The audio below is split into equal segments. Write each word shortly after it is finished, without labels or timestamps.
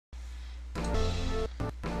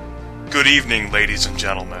Good evening, ladies and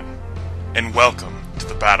gentlemen, and welcome to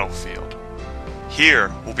the battlefield.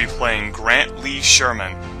 Here, we'll be playing Grant Lee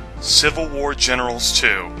Sherman, Civil War Generals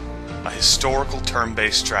 2, a historical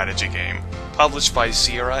turn-based strategy game published by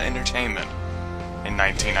Sierra Entertainment in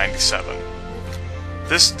 1997.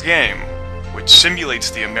 This game, which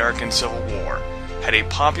simulates the American Civil War, had a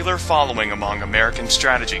popular following among American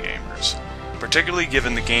strategy gamers, particularly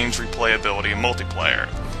given the game's replayability and multiplayer.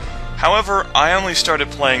 However, I only started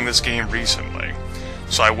playing this game recently,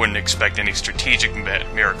 so I wouldn't expect any strategic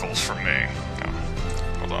miracles from me. Oh,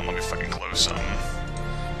 hold on, let me fucking close something.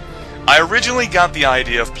 I originally got the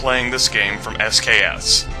idea of playing this game from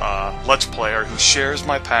SKS, a Let's Player who shares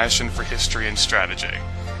my passion for history and strategy.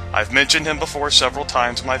 I've mentioned him before several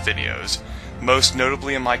times in my videos, most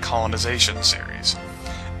notably in my colonization series.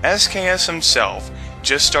 SKS himself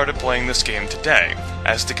just started playing this game today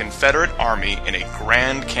as the Confederate Army in a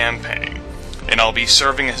grand campaign, and I'll be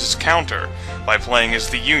serving as his counter by playing as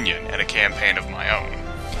the Union in a campaign of my own.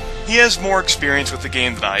 He has more experience with the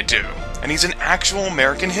game than I do, and he's an actual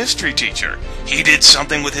American history teacher. He did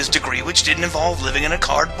something with his degree which didn't involve living in a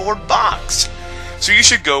cardboard box. So you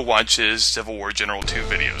should go watch his Civil War General 2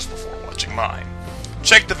 videos before watching mine.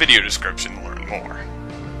 Check the video description to learn more.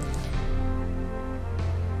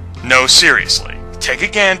 No, seriously. Take a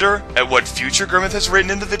gander at what future Grimith has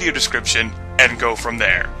written in the video description, and go from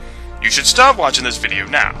there. You should stop watching this video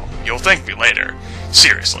now. You'll thank me later.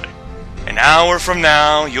 Seriously. An hour from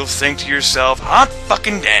now, you'll think to yourself, hot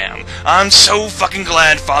fucking damn, I'm so fucking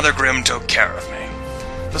glad Father Grimm took care of me.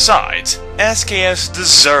 Besides, SKS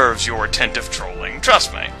deserves your attentive trolling,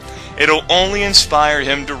 trust me. It'll only inspire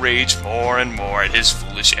him to rage more and more at his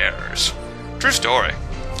foolish errors. True story.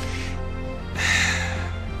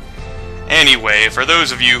 Anyway, for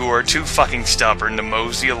those of you who are too fucking stubborn to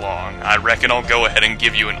mosey along, I reckon I'll go ahead and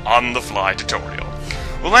give you an on-the-fly tutorial.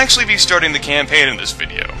 We'll actually be starting the campaign in this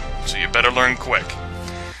video, so you better learn quick.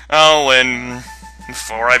 Oh, and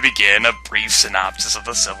before I begin, a brief synopsis of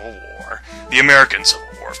the Civil War. The American Civil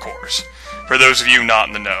War, of course. For those of you not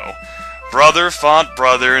in the know, brother fought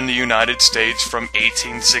brother in the United States from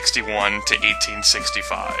 1861 to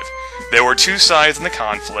 1865. There were two sides in the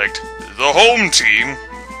conflict. The home team,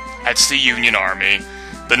 that's the Union Army,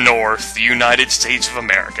 the North, the United States of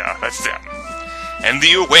America, that's them. And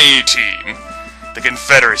the away team, the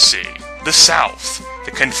Confederacy, the South,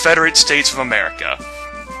 the Confederate States of America,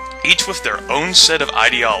 each with their own set of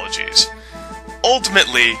ideologies.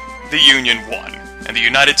 Ultimately, the Union won, and the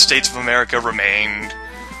United States of America remained,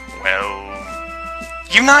 well,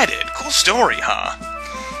 united. Cool story, huh?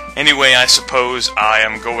 Anyway, I suppose I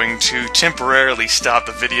am going to temporarily stop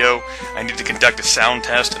the video. I need to conduct a sound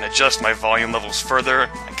test and adjust my volume levels further.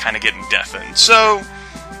 I'm kinda getting deafened, so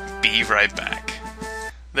be right back.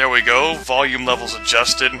 There we go, volume levels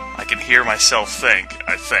adjusted. I can hear myself think,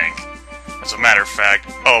 I think. As a matter of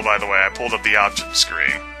fact, oh, by the way, I pulled up the options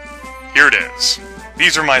screen. Here it is.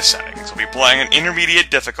 These are my settings. I'll be playing an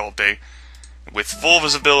intermediate difficulty with full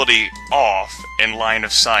visibility off and line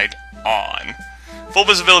of sight on. Full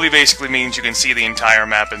visibility basically means you can see the entire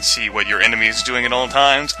map and see what your enemy is doing at all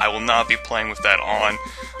times. I will not be playing with that on.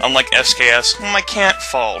 Unlike SKS, whom I can't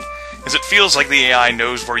fault, as it feels like the AI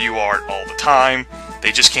knows where you are all the time.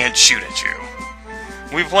 They just can't shoot at you.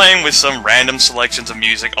 We'll be playing with some random selections of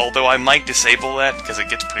music, although I might disable that because it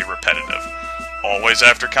gets pretty repetitive. Always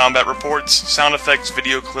after combat reports, sound effects,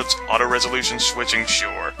 video clips, auto-resolution switching,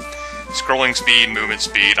 sure. Scrolling speed, movement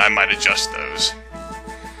speed, I might adjust those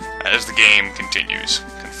as the game continues.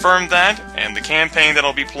 Confirm that, and the campaign that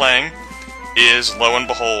I'll be playing is, lo and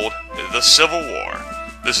behold, the Civil War.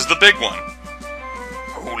 This is the big one.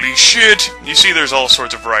 Holy shit! You see there's all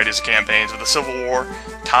sorts of varieties of campaigns, but the Civil War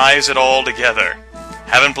ties it all together.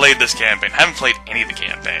 Haven't played this campaign, haven't played any of the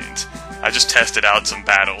campaigns. I just tested out some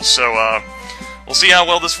battles, so we'll see how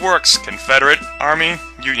well this works. Confederate Army,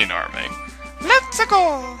 Union Army. Let's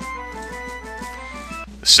go!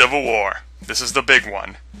 The Civil War. This is the big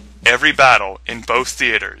one. Every battle in both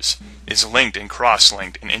theaters is linked and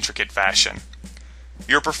cross-linked in intricate fashion.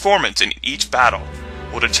 Your performance in each battle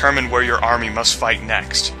will determine where your army must fight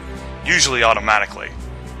next, usually automatically,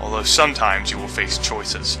 although sometimes you will face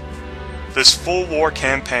choices. This full war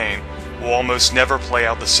campaign will almost never play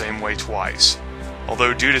out the same way twice,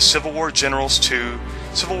 although due to Civil War Generals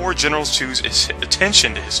 2's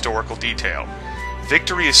attention to historical detail,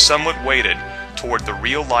 victory is somewhat weighted toward the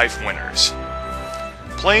real-life winners.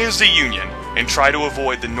 Play as the Union and try to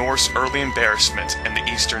avoid the North's early embarrassment in the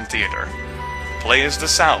Eastern Theater. Play as the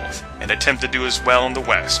South and attempt to do as well in the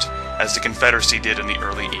West as the Confederacy did in the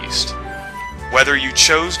early East. Whether you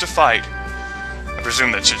chose to fight, I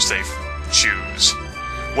presume that should say choose.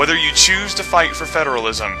 Whether you choose to fight for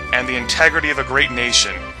federalism and the integrity of a great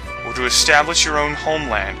nation, or to establish your own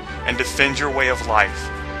homeland and defend your way of life,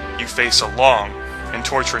 you face a long and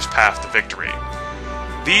torturous path to victory.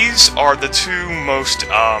 These are the two most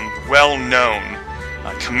well-known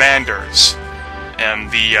commanders in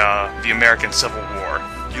the American Civil War.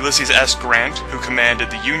 Ulysses S. Grant, who commanded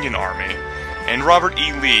the Union Army, and Robert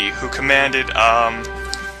E. Lee, who commanded,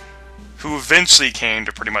 who eventually came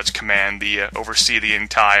to pretty much command oversee the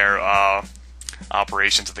entire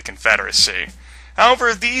operations of the Confederacy.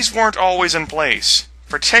 However, these weren't always in place,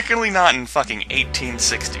 particularly not in fucking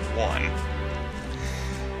 1861.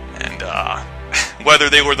 And whether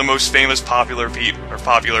they were the most famous popular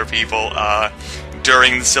people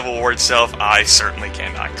during the Civil War itself, I certainly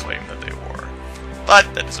cannot claim that they were.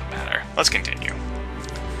 But that doesn't matter. Let's continue.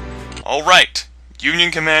 Alright.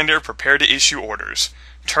 Union Commander, prepare to issue orders.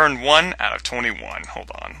 Turn 1 out of 21.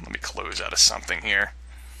 Hold on. Let me close out of something here.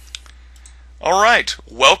 Alright.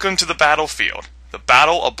 Welcome to the battlefield. The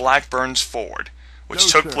Battle of Blackburn's Ford,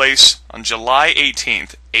 which took place on July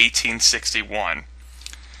 18th, 1861.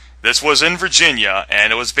 This was in Virginia,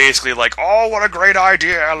 and it was basically like, oh, what a great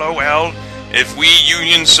idea, LOL, if we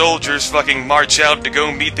Union soldiers fucking march out to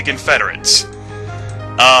go meet the Confederates.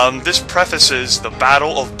 This prefaces the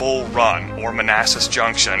Battle of Bull Run, or Manassas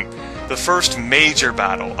Junction, the first major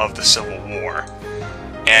battle of the Civil War.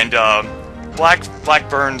 And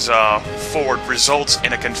Blackburn's Ford results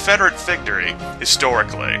in a Confederate victory,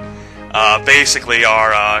 historically. Basically,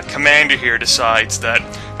 our commander here decides that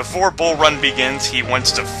before Bull Run begins, he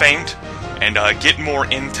wants to feint and get more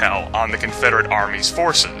intel on the Confederate Army's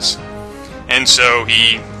forces. And so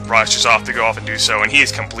he rushes off to go off and do so, and he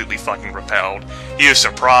is completely fucking repelled. He is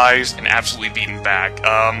surprised and absolutely beaten back.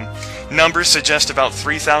 Numbers suggest about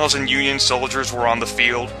 3,000 Union soldiers were on the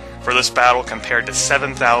field for this battle compared to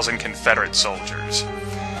 7,000 Confederate soldiers.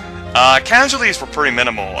 Casualties were pretty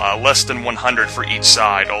minimal, less than 100 for each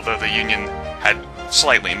side, although the Union had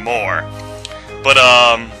slightly more. But,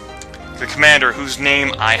 the commander, whose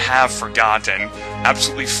name I have forgotten,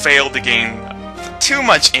 absolutely failed to gain too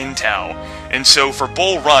much intel, and so for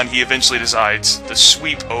Bull Run, he eventually decides to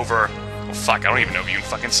sweep over... Oh, fuck, I don't even know if you can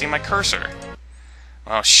fucking see my cursor.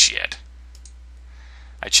 Oh, shit.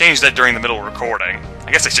 I changed that during the middle of recording.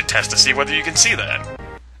 I guess I should test to see whether you can see that.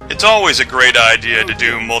 It's always a great idea to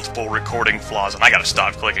do multiple recording flaws, and I gotta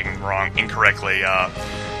stop clicking incorrectly,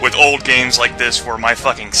 with old games like this where my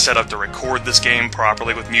fucking setup to record this game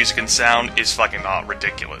properly with music and sound is fucking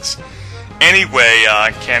ridiculous. Anyway,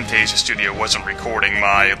 Camtasia Studio wasn't recording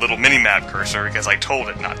my little mini-map cursor because I told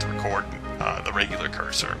it not to record the regular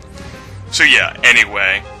cursor. So yeah,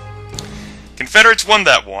 anyway. Confederates won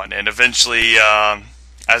that one, and eventually,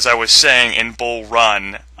 as I was saying, in Bull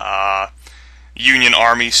Run, Union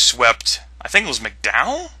Army swept, I think it was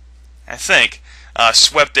McDowell?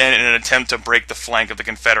 Swept in an attempt to break the flank of the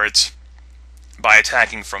Confederates by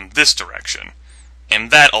attacking from this direction. And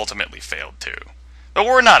that ultimately failed too. But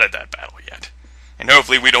we're not at that battle yet. And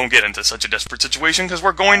hopefully we don't get into such a desperate situation because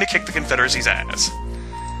we're going to kick the Confederacy's ass.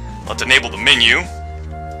 Let's enable the menu.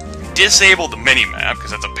 Disable the mini-map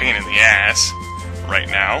because that's a pain in the ass right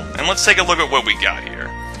now. And let's take a look at what we got here.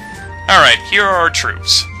 Alright, here are our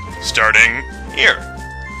troops. Starting here.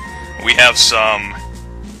 We have some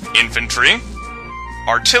infantry,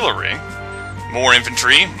 artillery, more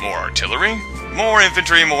infantry, more artillery, more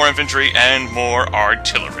infantry, and more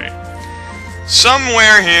artillery.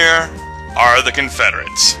 Somewhere here are the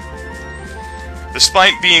Confederates.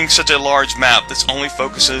 Despite being such a large map, this only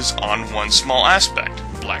focuses on one small aspect,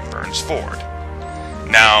 Blackburn's Ford.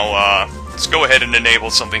 Now, let's go ahead and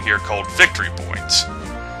enable something here called victory points.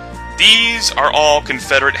 These are all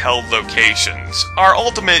Confederate-held locations. Our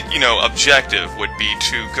ultimate, objective would be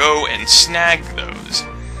to go and snag those.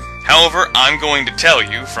 However, I'm going to tell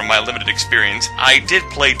you, from my limited experience, I did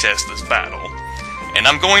playtest this battle. And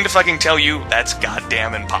I'm going to fucking tell you, that's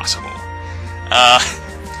goddamn impossible.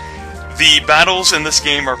 The battles in this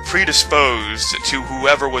game are predisposed to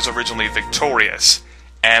whoever was originally victorious.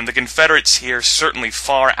 And the Confederates here certainly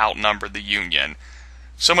far outnumbered the Union.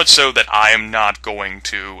 So much so that I am not going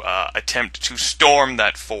to attempt to storm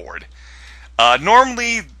that ford.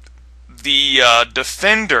 Normally, the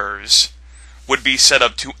defenders would be set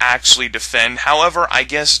up to actually defend. However, I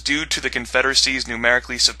guess due to the Confederacy's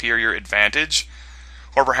numerically superior advantage,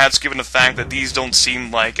 or perhaps given the fact that these don't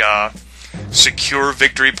seem like secure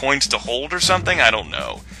victory points to hold or something, I don't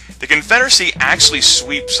know. The Confederacy actually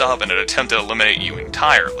sweeps up in an attempt to eliminate you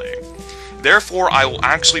entirely. Therefore, I will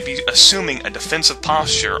actually be assuming a defensive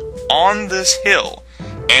posture on this hill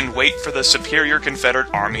and wait for the superior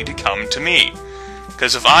Confederate army to come to me.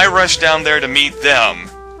 Because if I rush down there to meet them,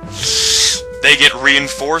 They get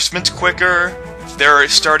reinforcements quicker. Their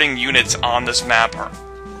starting units on this map are,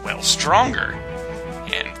 well, stronger.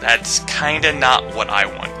 And that's kinda not what I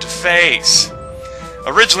want to face.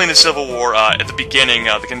 Originally in the Civil War, at the beginning,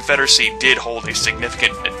 the Confederacy did hold a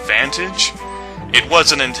significant advantage. It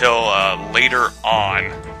wasn't until later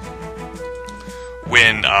on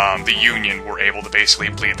when the Union were able to basically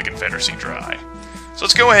bleed the Confederacy dry. So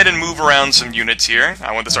let's go ahead and move around some units here.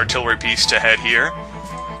 I want this artillery piece to head here,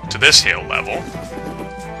 to this hill level.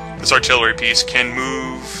 This artillery piece can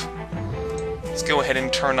move... Let's go ahead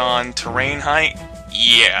and turn on terrain height.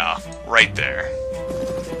 Yeah, right there.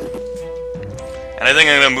 And I think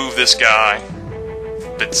I'm going to move this guy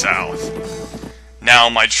a bit south. Now,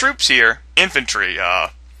 my troops here, infantry,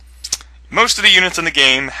 most of the units in the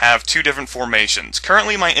game have two different formations.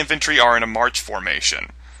 Currently, my infantry are in a march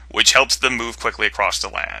formation, which helps them move quickly across the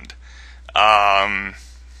land.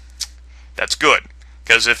 That's good,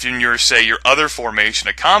 because if in your, say, your other formation,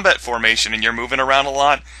 a combat formation, and you're moving around a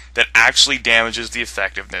lot, that actually damages the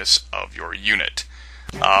effectiveness of your unit.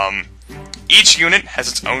 Each unit has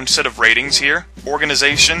its own set of ratings here: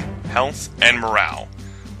 organization, health, and morale.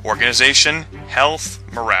 Organization, health,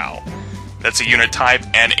 morale. That's a unit type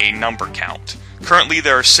and a number count. Currently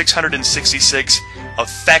there are 666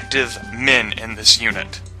 effective men in this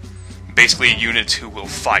unit. Basically units who will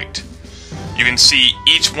fight. You can see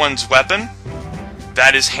each one's weapon.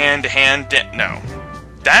 That is hand-to-hand... no.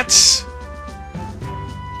 That's...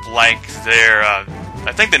 like their...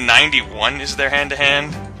 I think the 91 is their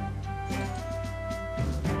hand-to-hand.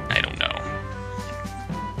 I don't know.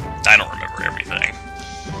 I don't remember everything.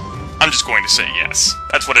 I'm just going to say yes.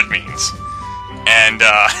 That's what it means. And,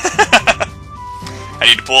 I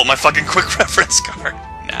need to pull up my fucking quick reference card.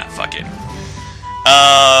 Nah, fuck it.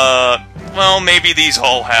 Well, maybe these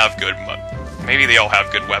all have good... maybe they all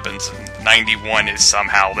have good weapons. 91 is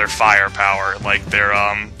somehow their firepower, like their,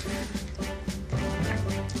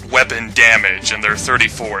 weapon damage, and their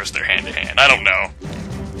 34 is their hand-to-hand. I don't know.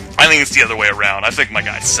 I think it's the other way around. I think my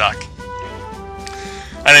guys suck.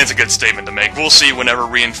 I think it's a good statement to make. We'll see whenever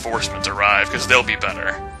reinforcements arrive, because they'll be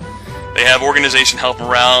better. They have organization, health,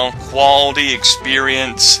 morale, quality,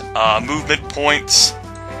 experience, movement points,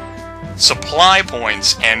 supply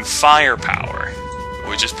points, and firepower,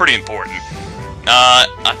 which is pretty important.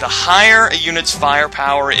 The higher a unit's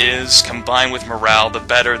firepower is, combined with morale, the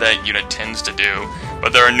better that unit tends to do.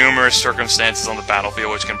 But there are numerous circumstances on the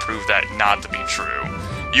battlefield which can prove that not to be true.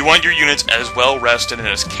 You want your units as well rested and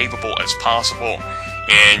as capable as possible,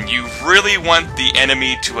 and you really want the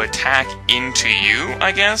enemy to attack into you,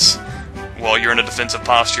 I guess, while you're in a defensive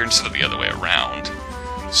posture instead of the other way around.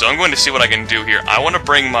 So I'm going to see what I can do here. I want to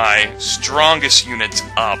bring my strongest units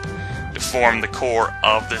up to form the core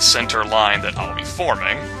of the center line that I'll be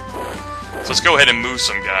forming. So let's go ahead and move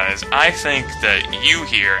some guys. I think that you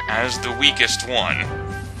here, as the weakest one,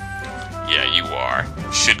 yeah, you are,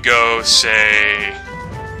 should go, say,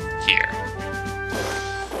 here.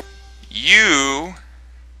 You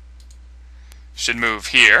should move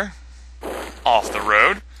here, off the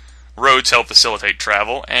road. Roads help facilitate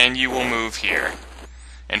travel, and you will move here.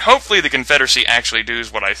 And hopefully the Confederacy actually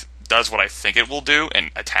does what I think it will do, and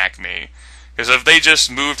attack me. Because if they just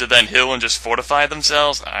move to that hill and just fortify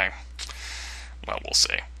themselves, well, we'll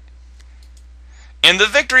see. And the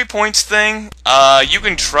victory points thing, you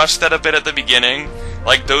can trust that a bit at the beginning.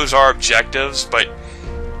 Like, those are objectives, but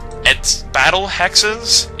at battle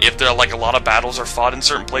hexes, if there are, like, a lot of battles are fought in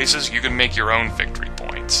certain places, you can make your own victory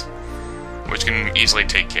points, which can easily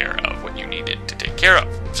take care of what you needed to take care of.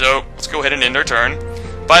 So, let's go ahead and end our turn.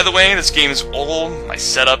 By the way, this game is old. My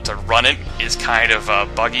setup to run it is kind of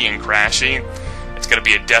buggy and crashy. It's going to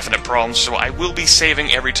be a definite problem, so I will be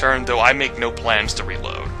saving every turn, though I make no plans to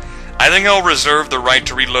reload. I think I'll reserve the right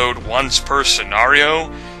to reload once per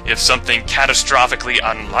scenario if something catastrophically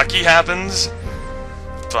unlucky happens.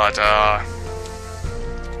 But,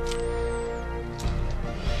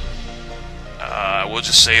 we'll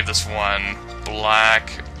just save this one.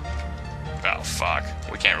 Black... oh, fuck.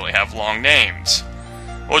 We can't really have long names.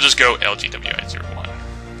 We'll just go LGWI 01.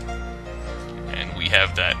 And we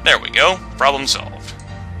have that. There we go. Problem solved.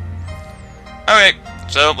 Okay,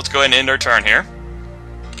 so let's go ahead and end our turn here.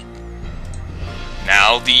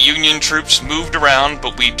 Now, the Union troops moved around,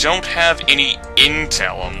 but we don't have any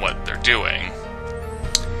intel on what they're doing.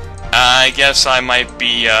 I guess I might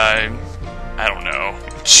be, I don't know,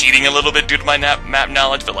 cheating a little bit due to my map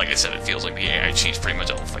knowledge, but like I said, it feels like the AI cheats pretty much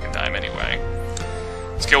all the fucking time anyway.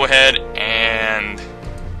 Let's go ahead and...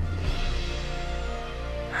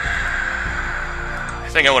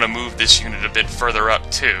 I think I want to move this unit a bit further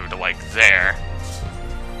up, too, to, like, there.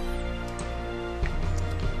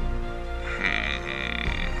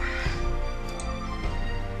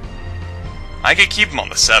 I could keep him on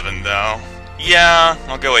the 7, though. Yeah,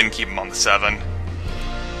 I'll go ahead and keep him on the 7.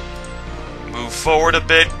 Move forward a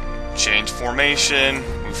bit, change formation,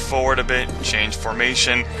 move forward a bit, change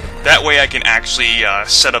formation. That way I can actually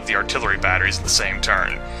set up the artillery batteries at the same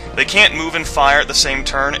turn. They can't move and fire at the same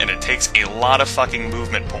turn, and it takes a lot of fucking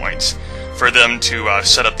movement points for them to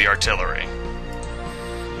set up the artillery.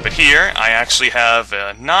 But here, I actually have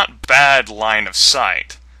a not bad line of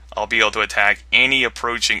sight. I'll be able to attack any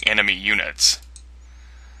approaching enemy units.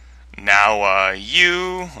 Now,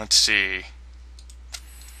 you, let's see.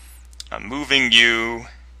 I'm moving you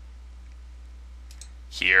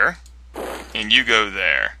here, and you go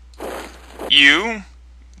there. You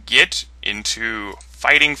get into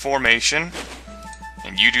fighting formation,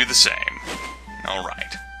 and you do the same.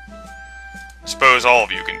 Alright. Suppose all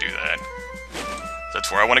of you can do that.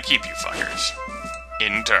 That's where I want to keep you fuckers.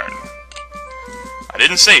 In turn. I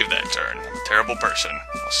didn't save that turn. I'm a terrible person.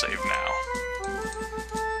 I'll save now.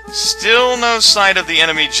 Still no sight of the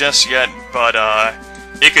enemy just yet, but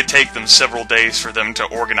it could take them several days for them to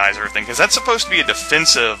organize everything, because that's supposed to be a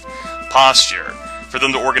defensive posture, for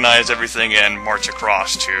them to organize everything and march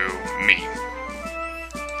across to me.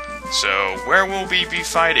 So, where will we be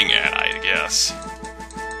fighting at, I guess?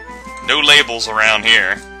 No labels around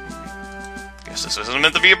here. Guess this isn't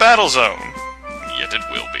meant to be a battle zone. Yet it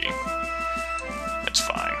will be. That's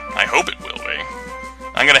fine. I hope it will be.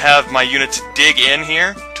 I'm gonna have my units dig in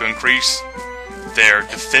here to increase their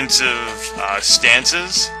defensive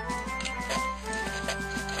stances.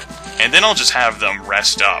 And then I'll just have them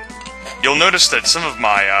rest up. You'll notice that some of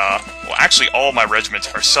my, well, actually all my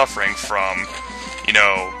regiments are suffering from, you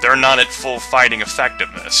know, they're not at full fighting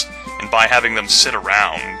effectiveness. And by having them sit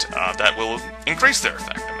around, that will increase their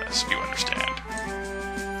effectiveness, if you understand.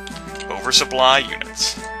 Oversupply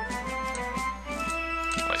units.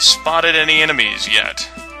 Have I spotted any enemies yet?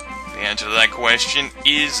 The answer to that question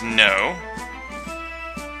is no.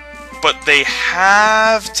 But they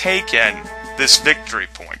have taken this victory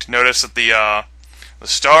point. Notice that the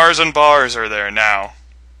stars and bars are there now.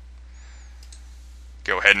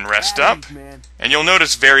 Go ahead and rest up. And you'll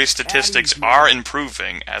notice various statistics are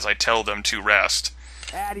improving as I tell them to rest.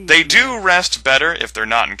 They do rest better if they're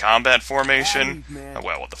not in combat formation. Oh,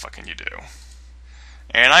 well, what the fuck can you do?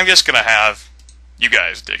 And I'm just gonna have you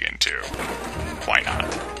guys dig in too. Why not?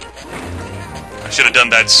 I should have done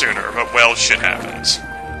that sooner, but well, shit happens.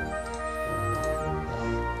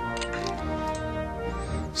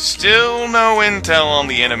 Still no intel on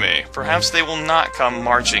the enemy. Perhaps they will not come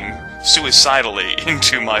marching suicidally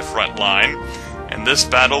into my front line, and this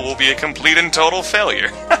battle will be a complete and total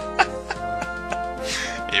failure.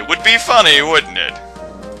 It would be funny, wouldn't it?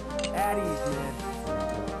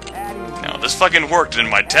 Now, this fucking worked in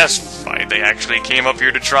my test fight. They actually came up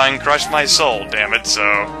here to try and crush my soul, damn it, so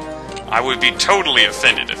I would be totally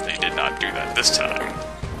offended if they did not do that this time.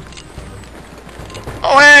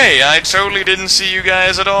 Oh hey, I totally didn't see you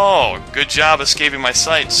guys at all. Good job escaping my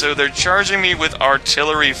sight. So they're charging me with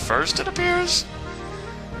artillery first, it appears?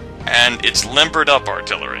 And it's limbered up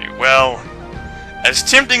artillery. Well, as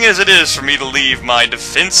tempting as it is for me to leave my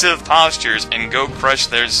defensive postures and go crush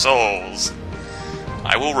their souls,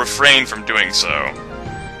 I will refrain from doing so.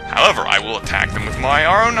 However, I will attack them with my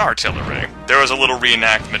own artillery. There was a little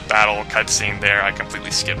reenactment battle cutscene there. I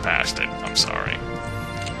completely skipped past it. I'm sorry.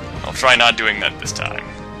 I'll try not doing that this time.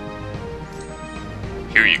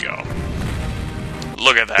 Here you go.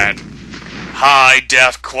 Look at that.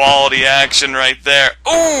 High-def quality action right there.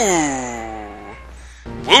 Ooh!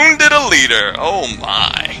 Wounded a leader. Oh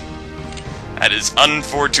my. That is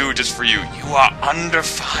unfortuitous for you. You are under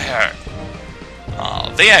fire.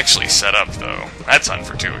 Oh, they actually set up, though. That's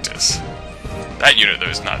unfortuitous. That unit, though,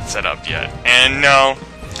 is not set up yet. And no,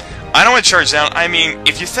 I don't want to charge down. I mean,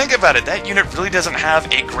 if you think about it, that unit really doesn't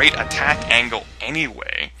have a great attack angle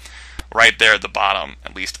anyway. Right there at the bottom.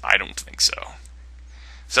 At least, I don't think so.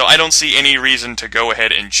 So I don't see any reason to go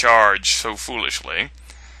ahead and charge so foolishly.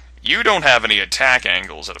 You don't have any attack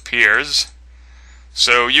angles, it appears.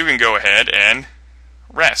 So you can go ahead and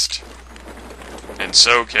rest. And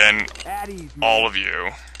so can all of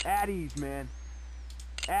you.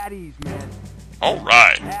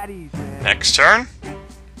 Alright. Next turn.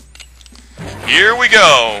 Here we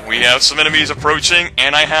go. We have some enemies approaching,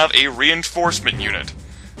 and I have a reinforcement unit.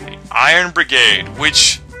 The Iron Brigade,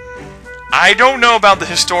 which I don't know about the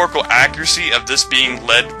historical accuracy of this being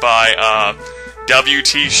led by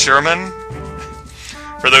W.T. Sherman.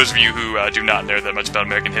 For those of you who do not know that much about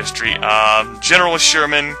American history, General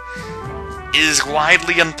Sherman is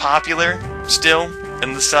widely unpopular still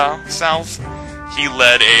in the South. He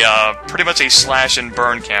led a pretty much a slash and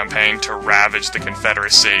burn campaign to ravage the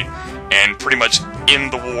Confederacy and pretty much in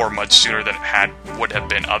the war much sooner than it would have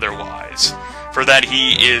been otherwise. For that,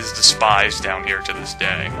 he is despised down here to this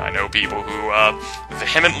day. I know people who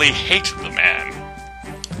vehemently hate the man.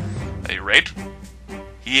 At any rate,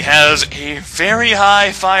 he has a very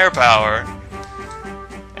high firepower,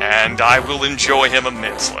 and I will enjoy him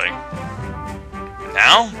immensely.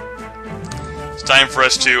 Now, it's time for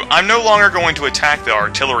us to... I'm no longer going to attack the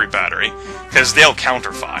artillery battery, because they'll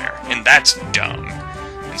counterfire, and that's dumb.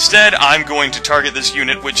 Instead, I'm going to target this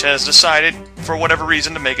unit which has decided, for whatever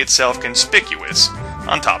reason, to make itself conspicuous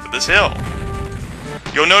on top of this hill.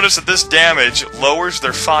 You'll notice that this damage lowers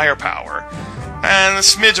their firepower, and a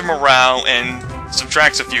smidge of morale, and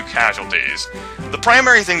subtracts a few casualties. The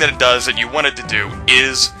primary thing that it does that you want it to do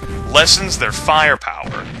is lessens their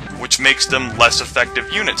firepower, which makes them less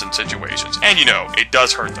effective units in situations. And you know, it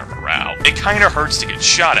does hurt their morale. It kinda hurts to get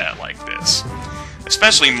shot at like this.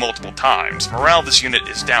 Especially multiple times. Morale of this unit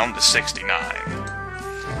is down to 69.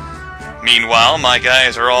 Meanwhile, my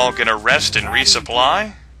guys are all gonna rest and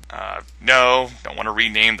resupply. No, don't want to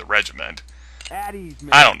rename the regiment. I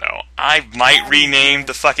don't know. I might rename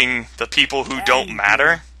the people who don't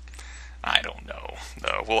matter. I don't know,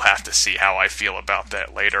 though. We'll have to see how I feel about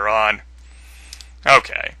that later on.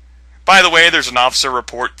 Okay. By the way, there's an officer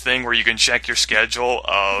report thing where you can check your schedule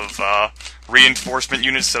of reinforcement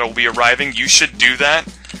units that will be arriving. You should do that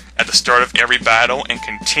at the start of every battle and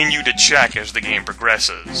continue to check as the game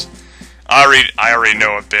progresses. I already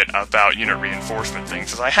know a bit about unit reinforcement things,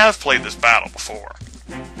 because I have played this battle before.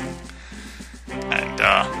 And,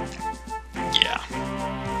 yeah.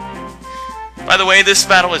 By the way, this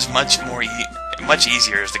battle is much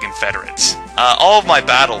easier as the Confederates. All of my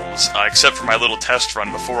battles, except for my little test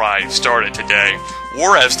run before I started today,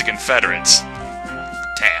 were as the Confederates.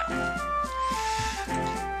 Damn.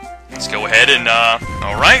 Let's go ahead and,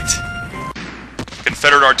 alright.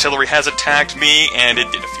 Confederate artillery has attacked me, and it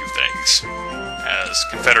did a few things, as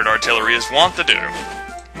Confederate artillery is wont to do.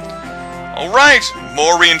 Alright,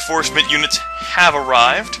 more reinforcement units have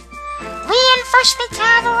arrived. Reinforcements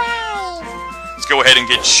have arrived! Let's go ahead and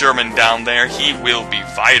get Sherman down there. He will be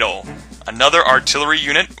vital. Another artillery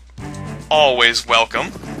unit, always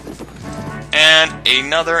welcome. And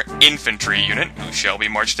another infantry unit, who shall be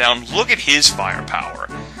marched down. Look at his firepower.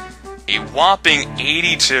 A whopping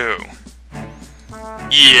 82.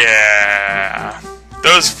 Yeah.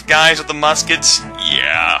 Those guys with the muskets,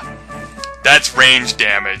 yeah. That's range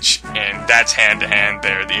damage, and that's hand-to-hand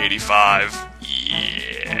there, the 85.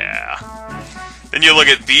 Yeah. Then you look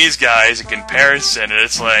at these guys in comparison, and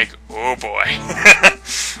it's like, oh boy.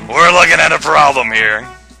 We're looking at a problem here.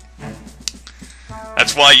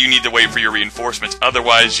 That's why you need to wait for your reinforcements,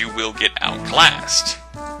 otherwise you will get outclassed.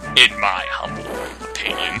 In my humble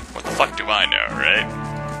opinion. What the fuck do I know,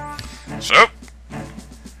 right? So,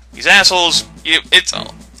 these assholes, it's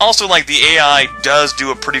also like the AI does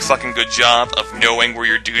do a pretty fucking good job of knowing where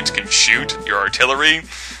your dudes can shoot your artillery,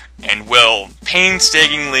 and will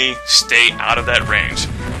painstakingly stay out of that range.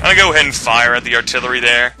 I'm gonna go ahead and fire at the artillery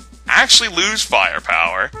there. Actually lose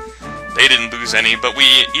firepower. They didn't lose any, but we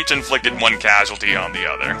each inflicted one casualty on the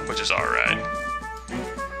other, which is alright.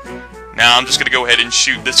 Now I'm just gonna go ahead and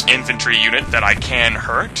shoot this infantry unit that I can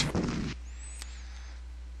hurt.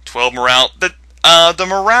 12 morale. The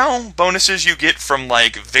morale bonuses you get from,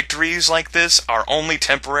 like, victories like this are only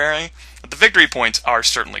temporary, but the victory points are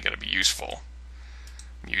certainly going to be useful.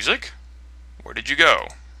 Music? Where did you go?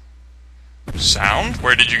 Sound?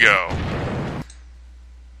 Where did you go?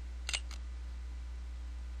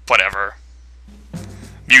 Whatever.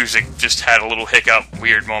 Music just had a little hiccup,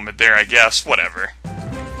 weird moment there, I guess. Whatever.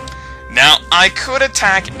 Now, I could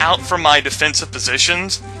attack out from my defensive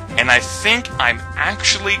positions, and I think I'm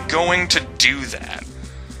actually going to do that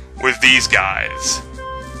with these guys.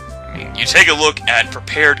 I mean, you take a look at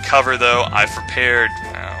prepared cover, though. I've prepared,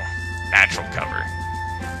 well, natural cover.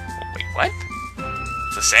 Wait, what?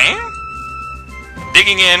 It's the same?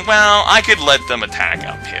 Digging in, well, I could let them attack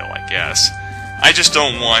uphill, I guess. I just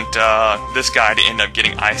don't want this guy to end up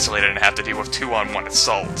getting isolated and have to deal with 2-on-1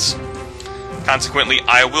 assaults. Consequently,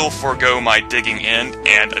 I will forego my digging in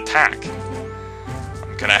and attack.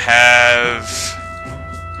 Gonna have...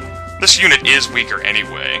 This unit is weaker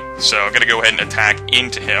anyway, so I'm gonna go ahead and attack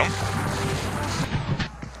into him.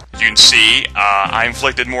 As you can see, I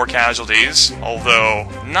inflicted more casualties, although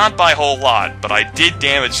not by a whole lot, but I did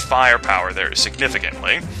damage firepower there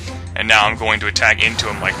significantly. And now I'm going to attack into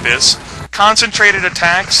him like this. Concentrated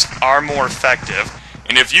attacks are more effective,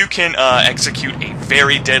 and if you can execute a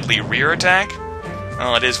very deadly rear attack,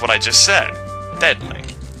 well, it is what I just said. Deadly.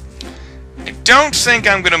 I don't think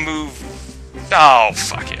I'm gonna move... Oh,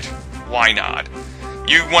 fuck it. Why not?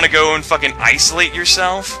 You want to go and fucking isolate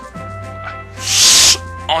yourself?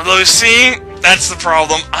 Although, see, that's the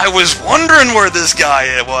problem. I was wondering where this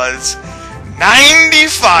guy was. 90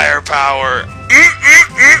 firepower.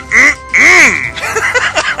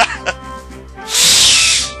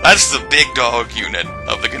 That's the big dog unit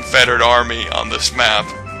of the Confederate Army on this map.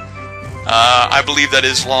 I believe that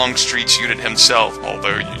is Longstreet's unit himself,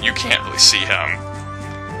 although you can't really see him.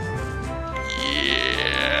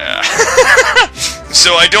 Yeah.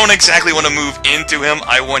 So I don't exactly want to move into him,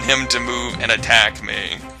 I want him to move and attack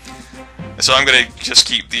me. So I'm gonna just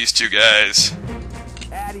keep these two guys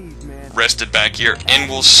rested back here, and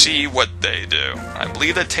we'll see what they do. I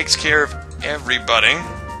believe that takes care of everybody.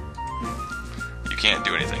 You can't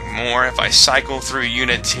do anything more. If I cycle through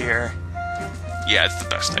units here, yeah, it's the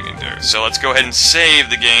best I can do. So let's go ahead and save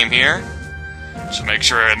the game here. So make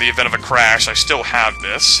sure in the event of a crash, I still have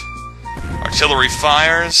this. Artillery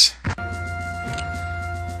fires.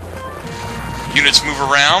 Units move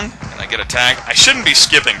around, and I get attacked. I shouldn't be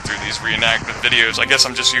skipping through these reenactment videos. I guess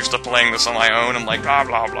I'm just used to playing this on my own. I'm like, blah,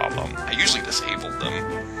 blah, blah, blah. I usually disable them.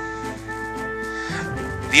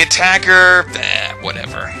 The attacker,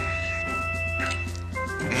 whatever.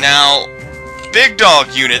 Now, big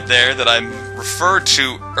dog unit there that I referred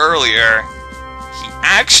to earlier, he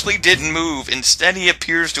actually didn't move. Instead, he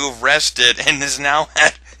appears to have rested and is now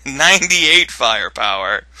at 98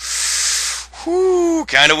 firepower. Whew,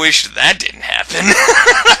 kinda wish that didn't happen.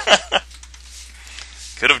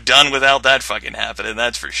 Could have done without that fucking happening,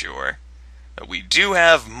 that's for sure. But we do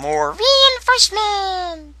have more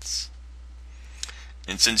reinforcements.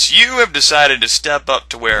 And since you have decided to step up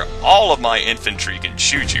to where all of my infantry can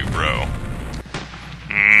shoot you, bro.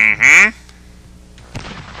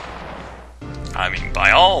 I mean,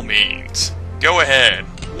 by all means, go ahead,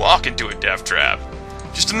 walk into a death trap.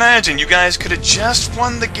 Just imagine, you guys could have just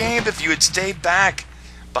won the game if you had stayed back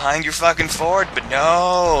behind your fucking fort, but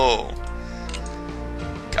no.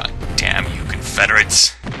 God damn you,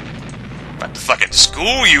 Confederates. About to fucking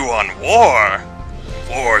school you on war.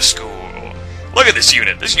 War school. Look at this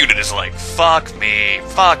unit. This unit is like, fuck me,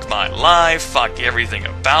 fuck my life, fuck everything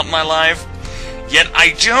about my life. Yet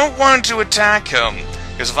I don't want to attack him,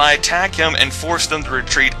 because if I attack him and force them to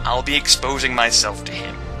retreat, I'll be exposing myself to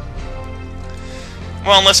him.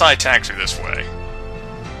 Well, unless I attack through this way.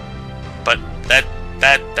 But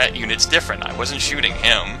that unit's different. I wasn't shooting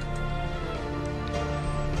him.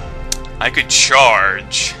 I could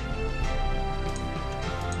charge.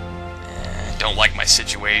 Don't like my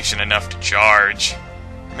situation enough to charge.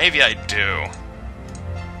 Maybe I do.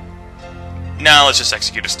 Now let's just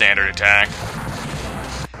execute a standard attack.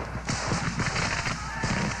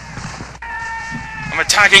 I'm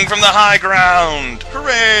attacking from the high ground!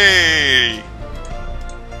 Hooray!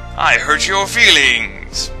 I hurt your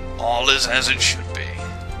feelings. All is as it should be.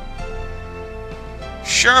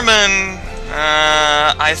 Sherman,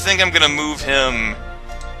 I think I'm gonna move him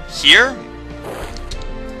here.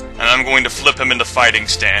 And I'm going to flip him into fighting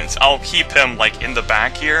stance. I'll keep him, like, in the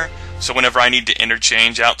back here, so whenever I need to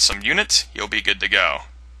interchange out some units, he'll be good to go.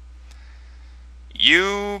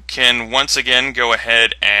 You can once again go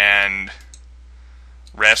ahead and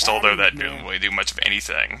rest, although that didn't really do much of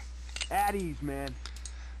anything. At ease, man.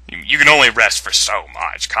 You can only rest for so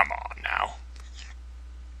much. Come on now.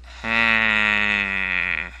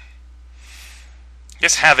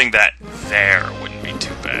 Guess having that there wouldn't be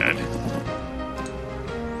too bad.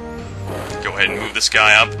 Go ahead and move this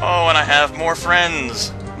guy up. Oh, and I have more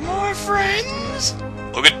friends. More friends?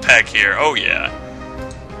 Look at Peck here. Oh, yeah.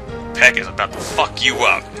 Peck is about to fuck you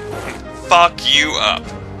up. Fuck you up.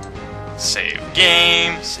 Save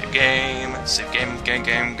game, save game, save game, game,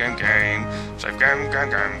 game, game, game, save game, game,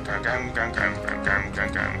 game, game, game, game, game, game,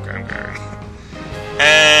 game, game, game, game.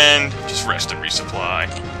 And just rest and resupply.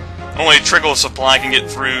 Only a trickle of supply can get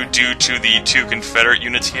through due to the 2 Confederate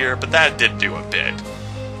units here, but that did do a bit.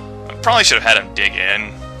 I probably should have had him dig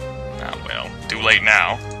in. Oh well, too late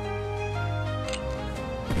now.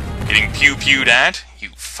 Getting pew-pewed at, you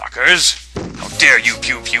fuckers. How dare you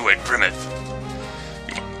pew-pew at Grimith?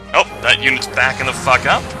 Oh, that unit's backing the fuck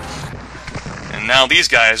up. And now these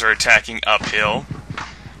guys are attacking uphill.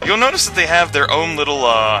 You'll notice that they have their own little,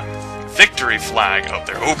 victory flag up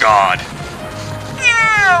there. Oh, God.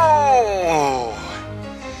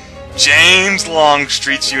 Ew! James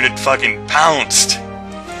Longstreet's unit fucking pounced.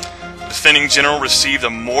 The defending general received a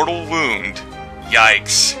mortal wound.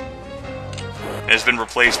 Yikes. It has been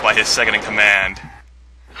replaced by his second-in-command.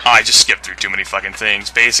 I just skipped through too many fucking things.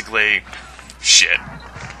 Basically, shit.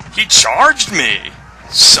 He charged me!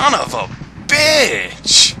 Son of a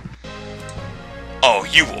bitch! Oh,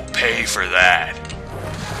 you will pay for that.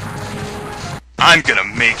 I'm gonna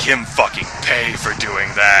make him fucking pay for doing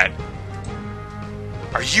that.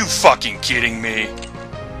 Are you fucking kidding me?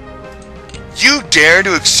 You dare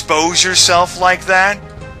to expose yourself like that?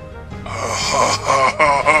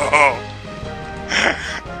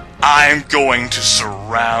 I'm going to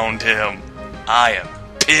surround him. I am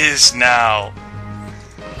pissed now.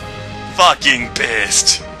 Fucking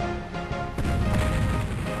pissed.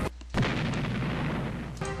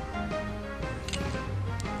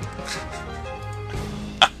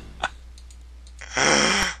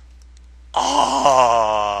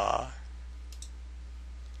 Ah!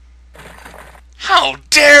 How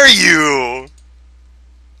dare you!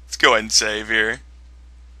 Let's go ahead and save here.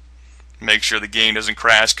 Make sure the game doesn't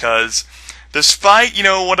crash, cause despite,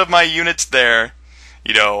 one of my units there,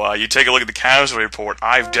 you take a look at the casualty report,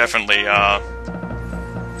 I've definitely, had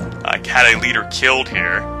a leader killed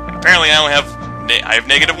here. And apparently I only have,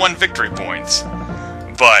 -1 victory points.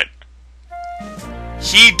 But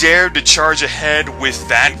he dared to charge ahead with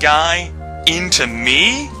that guy into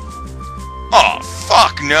me? Oh,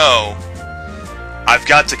 fuck no. I've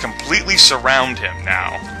got to completely surround him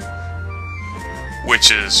now. Which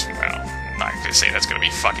is, well, I'm not going to say that's going to be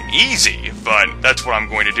fucking easy, but that's what I'm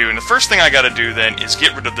going to do. And the first thing I got to do then is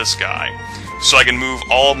get rid of this guy, so I can move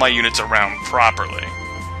all of my units around properly.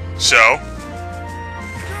 So,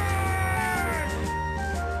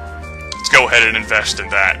 let's go ahead and invest in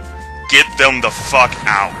that. Get them the fuck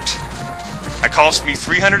out. It cost me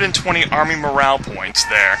 320 army morale points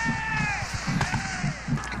there.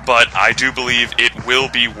 But I do believe it will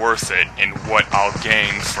be worth it in what I'll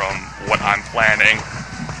gain from what I'm planning.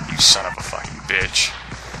 You son of a fucking bitch.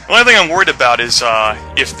 The only thing I'm worried about is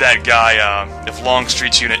if that guy, if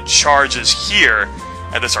Longstreet's unit charges here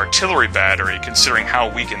at this artillery battery, considering how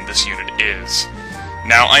weakened this unit is.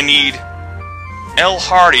 Now I need L.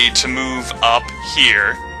 Hardy to move up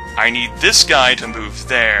here. I need this guy to move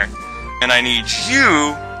there. And I need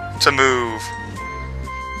you to move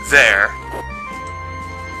there.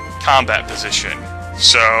 Combat position.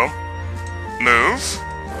 So, move.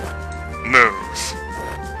 Move.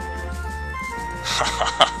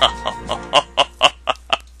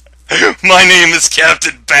 My name is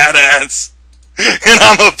Captain Badass, and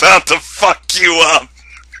I'm about to fuck you up.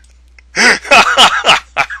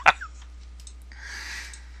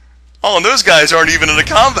 Oh, and those guys aren't even in a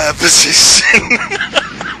combat position.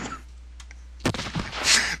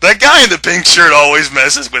 That guy in the pink shirt always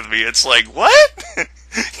messes with me. It's like, what?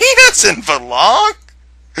 He doesn't belong?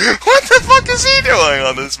 What the fuck is he doing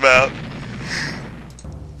on this map?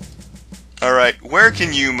 Alright, where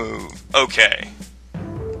can you move? Okay.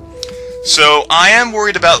 So, I am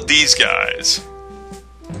worried about these guys.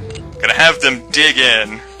 Gonna have them dig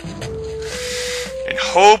in. And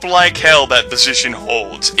hope like hell that position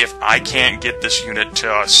holds if I can't get this unit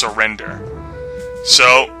to surrender.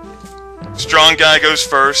 So, strong guy goes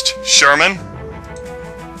first. Sherman.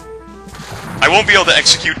 I won't be able to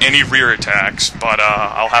execute any rear attacks, but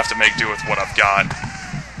I'll have to make do with what I've got.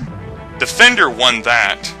 Defender won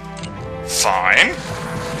that. Fine.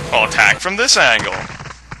 I'll attack from this angle.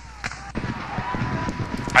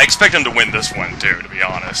 I expect him to win this one too, to be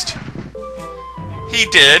honest. He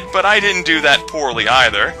did, but I didn't do that poorly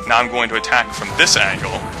either. Now I'm going to attack from this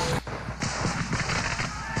angle.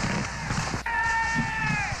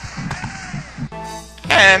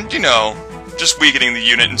 And, just weakening the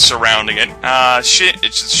unit and surrounding it.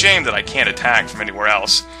 It's a shame that I can't attack from anywhere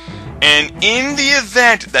else. And in the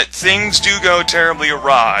event that things do go terribly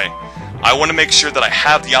awry, I want to make sure that I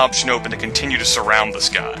have the option open to continue to surround this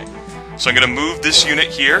guy. So I'm going to move this unit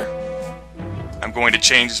here. I'm going to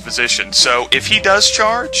change his position. So if he does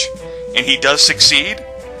charge, and he does succeed,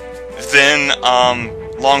 then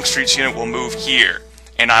Longstreet's unit will move here.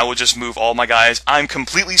 And I will just move all my guys. I'm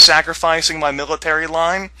completely sacrificing my military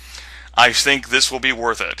line. I think this will be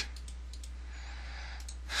worth it.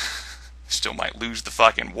 Still might lose the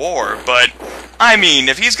fucking war, but I mean,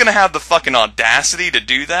 if he's gonna have the fucking audacity to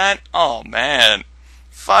do that, oh man.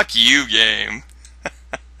 Fuck you, game.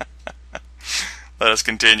 Let us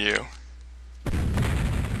continue.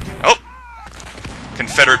 Oh!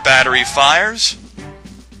 Confederate battery fires.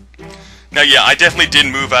 Now yeah, I definitely did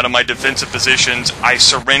move out of my defensive positions. I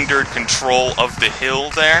surrendered control of the hill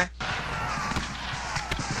there.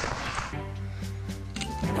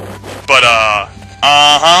 But,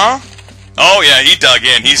 oh yeah, he dug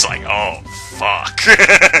in. He's like, oh, fuck.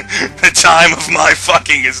 The time of my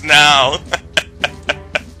fucking is now.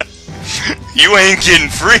 You ain't getting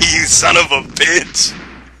free, you son of a bitch.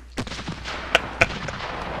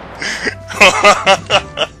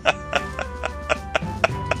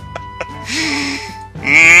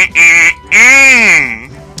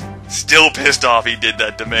 still pissed off he did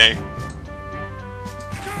that to me.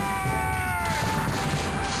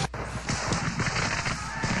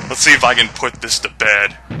 Let's see if I can put this to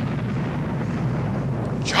bed.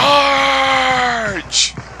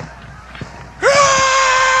 Charge!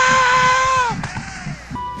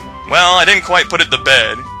 Well, I didn't quite put it to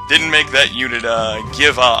bed. Didn't make that unit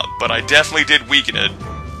give up, but I definitely did weaken it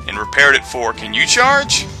and repaired it for. Can you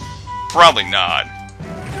charge? Probably not.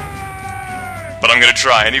 But I'm gonna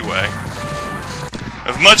try anyway.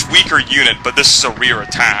 A much weaker unit, but this is a rear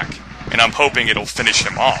attack, and I'm hoping it'll finish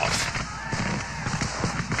him off.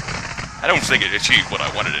 I don't think it achieved what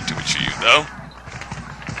I wanted it to achieve, though.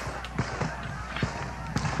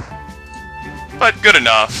 But good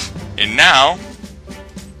enough. And now,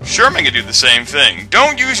 Sherman can do the same thing.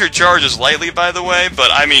 Don't use your charges lightly, by the way, but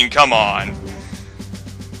I mean, come on.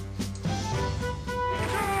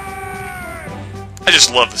 I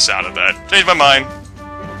just love the sound of that. Change my mind.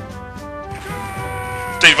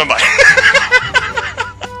 Change my mind.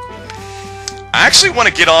 I actually want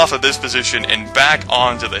to get off of this position and back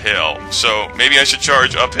onto the hill. So, maybe I should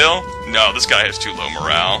charge uphill? No, this guy has too low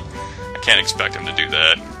morale. I can't expect him to do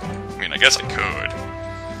that. I mean, I guess I could.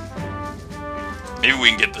 Maybe we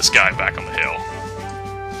can get this guy back on the hill.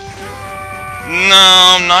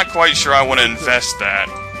 No, I'm not quite sure I want to invest that.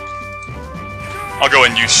 I'll go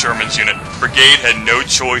and use Sherman's unit. Brigade had no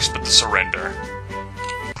choice but to surrender.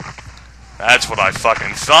 That's what I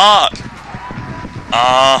fucking thought.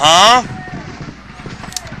 Uh-huh.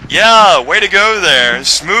 Yeah, way to go there.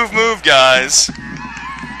 Smooth move, guys.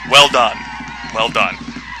 Well done. Well done.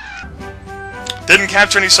 Didn't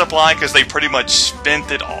capture any supply because they pretty much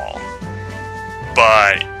spent it all.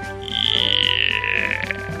 But,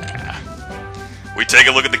 yeah. We take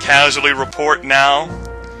a look at the casualty report now.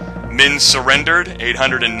 Men surrendered,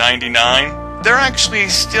 899. They're actually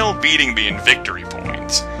still beating me in victory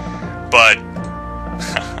points. But,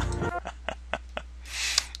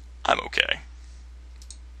 I'm okay.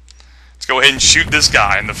 Let's go ahead and shoot this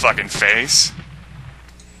guy in the fucking face.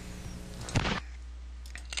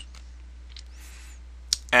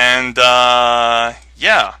 And,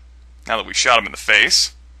 yeah. Now that we shot him in the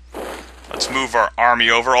face, let's move our army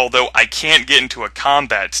over, although I can't get into a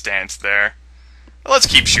combat stance there. But let's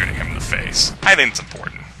keep shooting him in the face. I think it's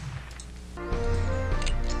important.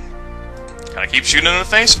 Can I keep shooting him in the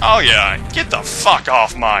face? Oh yeah, get the fuck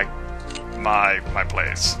off my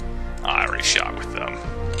place. I already shot with them.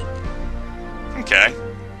 Okay.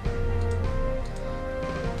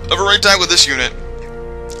 Override attack with this unit.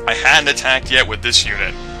 I hadn't attacked yet with this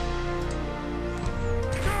unit.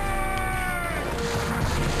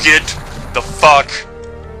 Get the fuck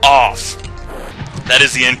off. That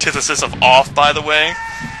is the antithesis of off, by the way.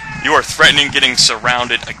 You are threatening getting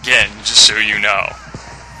surrounded again, just so you know.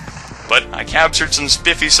 But I captured some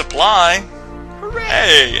spiffy supply.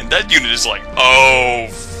 Hooray! And that unit is like, oh,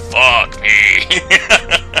 fuck me.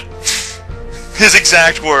 His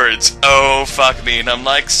exact words, oh, fuck me. And I'm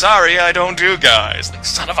like, sorry, I don't do guys. Like,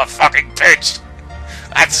 son of a fucking bitch.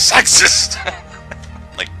 That's sexist.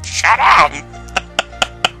 Like, shut up.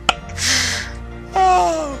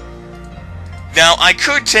 Oh. Now, I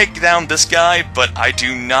could take down this guy, but I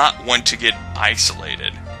do not want to get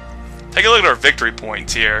isolated. Take a look at our victory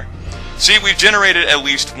points here. See, we've generated at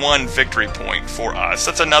least one victory point for us.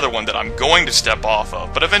 That's another one that I'm going to step off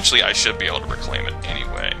of, but eventually I should be able to reclaim it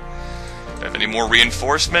anyway. Do I have any more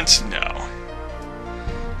reinforcements? No.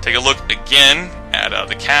 Take a look again at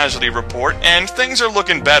the casualty report, and things are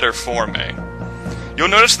looking better for me. You'll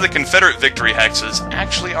notice that the Confederate victory hexes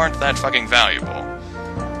actually aren't that fucking valuable.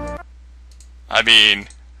 I mean,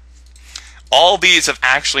 all these have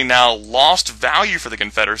actually now lost value for the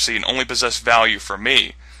Confederacy and only possess value for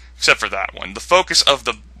me. Except for that one. The focus of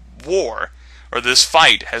the war, or this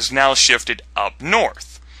fight, has now shifted up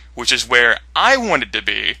north, which is where I wanted to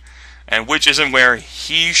be, and which isn't where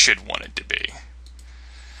he should want it to be.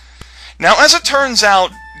 Now, as it turns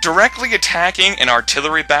out, directly attacking an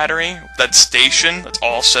artillery battery, that station that's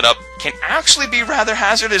all set up, can actually be rather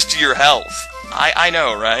hazardous to your health. I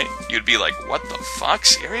know, right? You'd be like, what the fuck?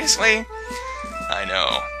 Seriously? I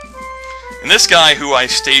know. And this guy who I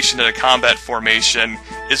stationed in a combat formation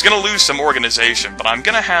is going to lose some organization, but I'm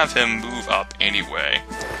going to have him move up anyway.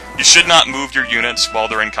 You should not move your units while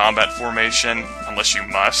they're in combat formation, unless you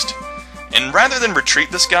must. And rather than retreat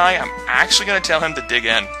this guy, I'm actually going to tell him to dig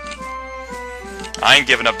in. I ain't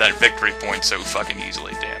giving up that victory point so fucking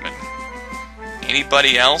easily, damn it.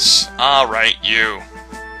 Anybody else? Alright, you.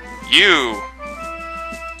 You!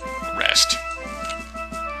 Rest.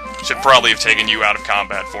 Should probably have taken you out of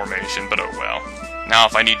combat formation, but oh well. Now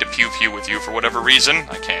if I need to pew-pew with you for whatever reason,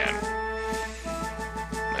 I can.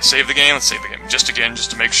 I save the game? Let's save the game just again, just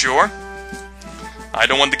to make sure. I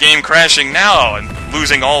don't want the game crashing now and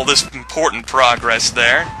losing all this important progress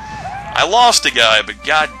there. I lost a guy, but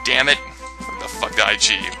god damn it, what the fuck did I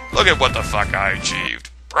achieve? Look at what the fuck I achieved.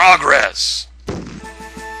 Progress!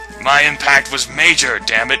 My impact was major,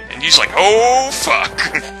 damn it. And he's like, oh fuck.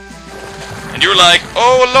 And you're like,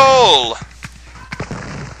 oh lol.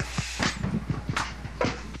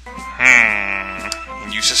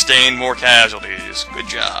 And you sustained more casualties. Good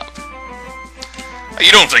job.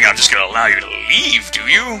 You don't think I'm just gonna allow you to leave, do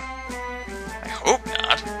you? I hope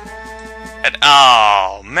not. And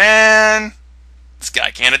oh man, this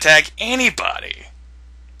guy can't attack anybody.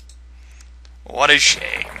 What a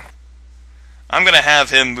shame. I'm gonna have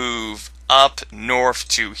him move up north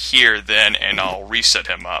to here then, and I'll reset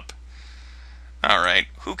him up. Alright,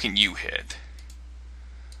 who can you hit?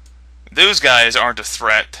 Those guys aren't a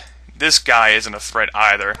threat. This guy isn't a threat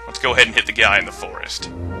either. Let's go ahead and hit the guy in the forest.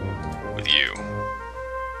 With you.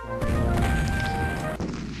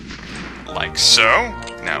 Like so.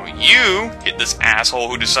 Now you hit this asshole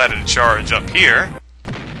who decided to charge up here.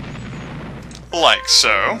 Like so.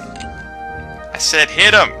 I said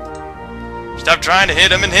hit him. Stop trying to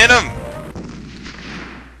hit him and hit him.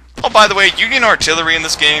 Oh, by the way, Union artillery in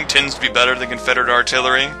this game tends to be better than Confederate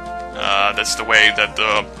artillery. That's the way that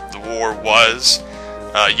the war was.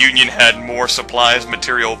 Union had more supplies,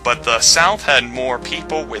 material, but the South had more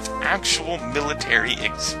people with actual military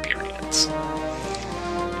experience.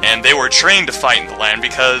 And they were trained to fight in the land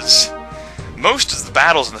because most of the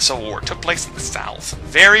battles in the Civil War took place in the South.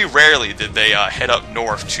 Very rarely did they head up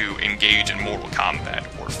north to engage in mortal combat,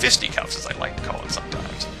 or fisticuffs as I like to call it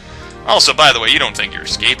sometimes. Also, by the way, you don't think you're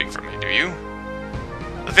escaping from me, do you?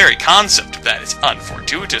 The very concept of that is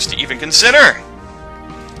unfortuitous to even consider.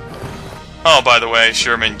 Oh, by the way,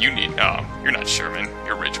 Sherman, you need... Oh, you're not Sherman,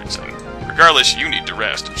 you're Richardson. Regardless, you need to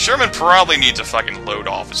rest. Sherman probably needs a fucking load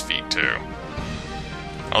off his feet, too.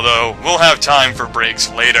 Although, we'll have time for breaks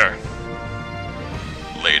later.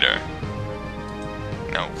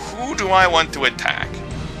 Now, who do I want to attack?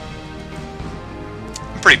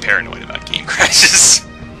 I'm pretty paranoid about game crashes.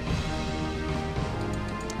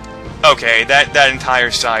 Okay, that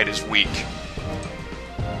entire side is weak.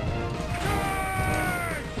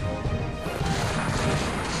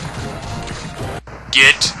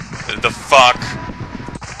 Get the fuck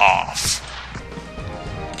off.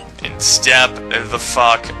 And step the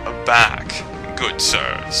fuck back, good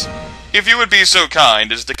sirs. If you would be so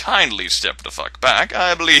kind as to kindly step the fuck back,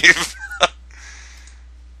 I believe.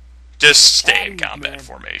 Just stay in combat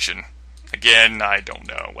formation. Again, I don't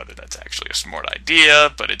know whether that's actually a smart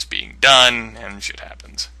idea, but it's being done, and shit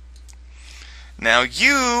happens. Now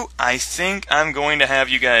you, I think I'm going to have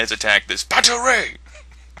you guys attack this battery!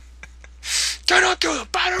 Cannot do the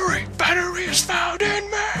battery! Battery is found in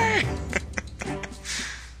me!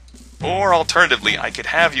 Or alternatively, I could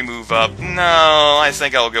have you move up. No, I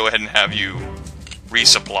think I'll go ahead and have you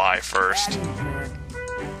resupply first.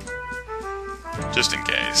 Just in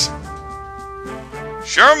case.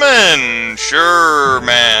 Sherman! Sure,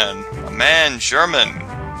 man. A man, Sherman.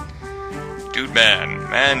 Dude, man.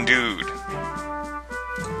 Man, dude.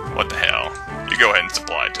 What the hell? You go ahead and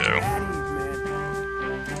supply, too.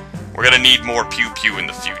 We're gonna need more pew-pew in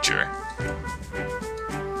the future.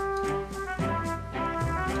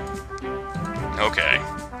 Okay.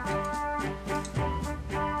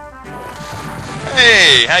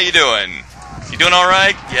 Hey, how you doing? You doing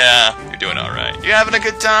alright? Yeah, you're doing alright. You having a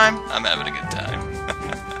good time? I'm having a good time.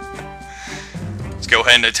 Let's go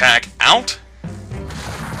ahead and attack out.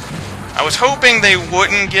 I was hoping they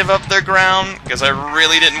wouldn't give up their ground, because I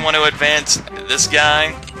really didn't want to advance this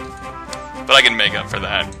guy. But I can make up for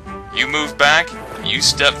that. You move back, you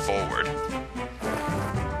step forward.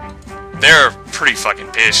 They're pretty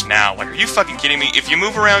fucking pissed now. Like, are you fucking kidding me? If you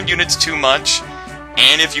move around units too much,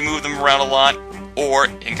 and if you move them around a lot, or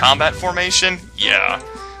in combat formation, yeah.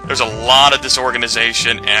 There's a lot of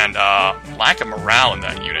disorganization and lack of morale in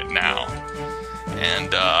that unit now.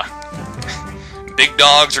 And big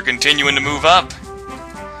dogs are continuing to move up.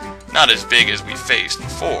 Not as big as we faced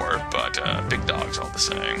before, but big dogs all the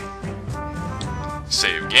same.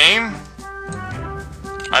 Save game.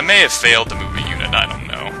 I may have failed to move a unit, I don't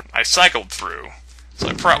know. I cycled through, so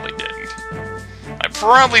I probably didn't. I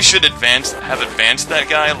probably should have advanced that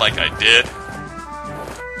guy like I did.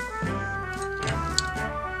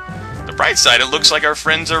 The bright side, it looks like our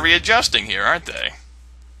friends are readjusting here, aren't they?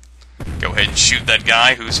 Go ahead and shoot that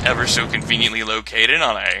guy who's ever so conveniently located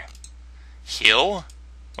on a hill.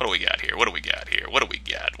 What do we got here? What do we got here? What do we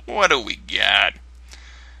got? What do we got?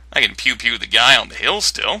 I can pew-pew the guy on the hill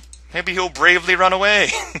still. Maybe he'll bravely run away.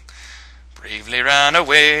 Bravely ran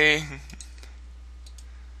away.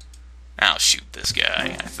 I'll shoot this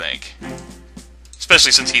guy, I think.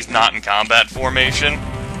 Especially since he's not in combat formation.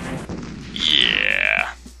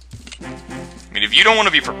 Yeah. I mean, if you don't want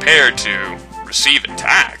to be prepared to receive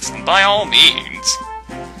attacks, then by all means.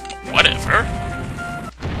 Whatever.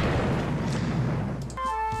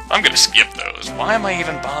 I'm gonna skip those. Why am I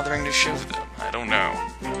even bothering to show them? I don't know.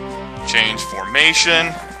 Change formation.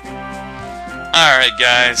 Alright,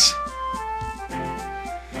 guys.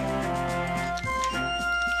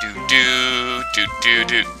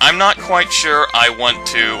 I'm not quite sure I want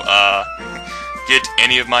to, get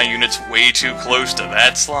any of my units way too close to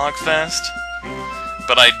that slogfest.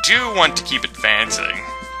 But I do want to keep advancing.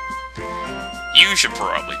 You should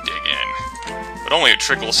probably dig in. But only a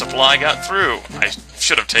trickle of supply got through. I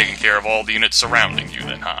should have taken care of all the units surrounding you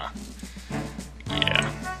then, huh? Yeah.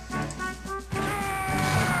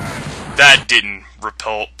 That didn't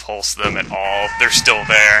repulse them at all. They're still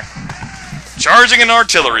there. Charging an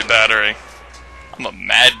artillery battery. I'm a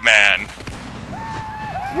madman.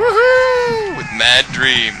 Woohoo! With mad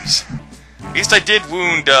dreams. At least I did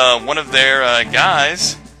wound one of their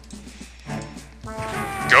guys.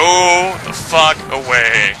 Go the fuck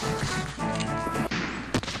away.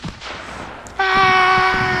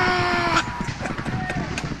 Ah!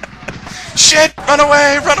 Shit! Run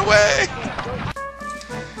away! Run away!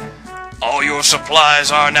 All your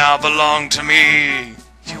supplies are now belong to me.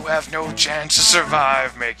 You have no chance to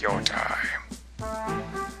survive. Make your time.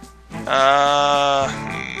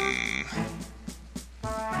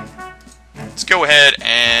 Let's go ahead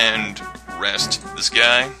and rest this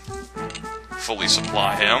guy. Fully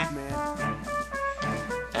supply him.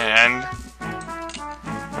 And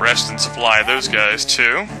rest and supply those guys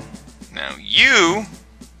too. Now you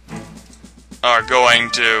are going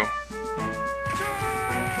to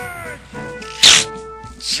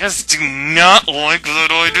just do not like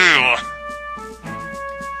that idea.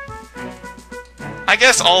 I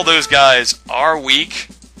guess all those guys are weak.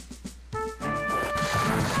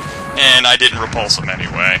 And I didn't repulse them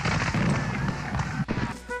anyway.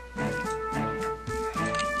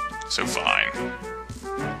 So fine.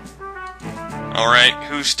 Alright,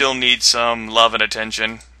 who still needs some love and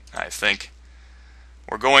attention? I think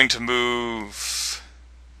we're going to move...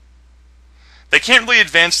 They can't really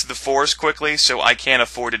advance to the forest quickly, so I can't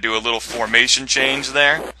afford to do a little formation change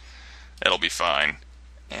there. That'll be fine.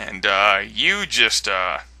 And, you just,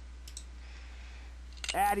 at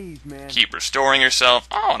ease, man. Keep restoring yourself.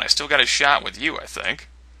 Oh, and I still got a shot with you, I think.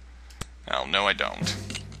 Oh, no, I don't.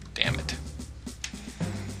 Damn it.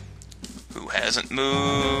 Who hasn't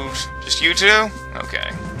moved? Just you two? Okay.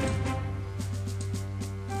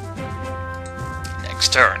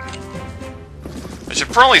 Next turn. I should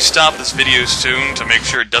probably stop this video soon to make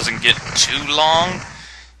sure it doesn't get too long,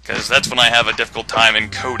 because that's when I have a difficult time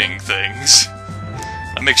encoding things.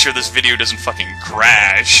 I'll make sure this video doesn't fucking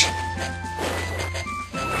crash.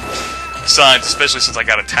 Besides, especially since I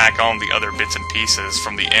gotta tack on the other bits and pieces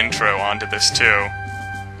from the intro onto this too.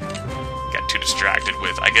 Got too distracted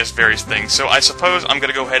with, I guess, various things. So I suppose I'm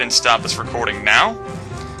gonna go ahead and stop this recording now.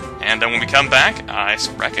 And then when we come back, I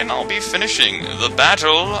reckon I'll be finishing the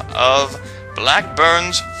Battle of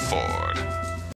Blackburn's Ford.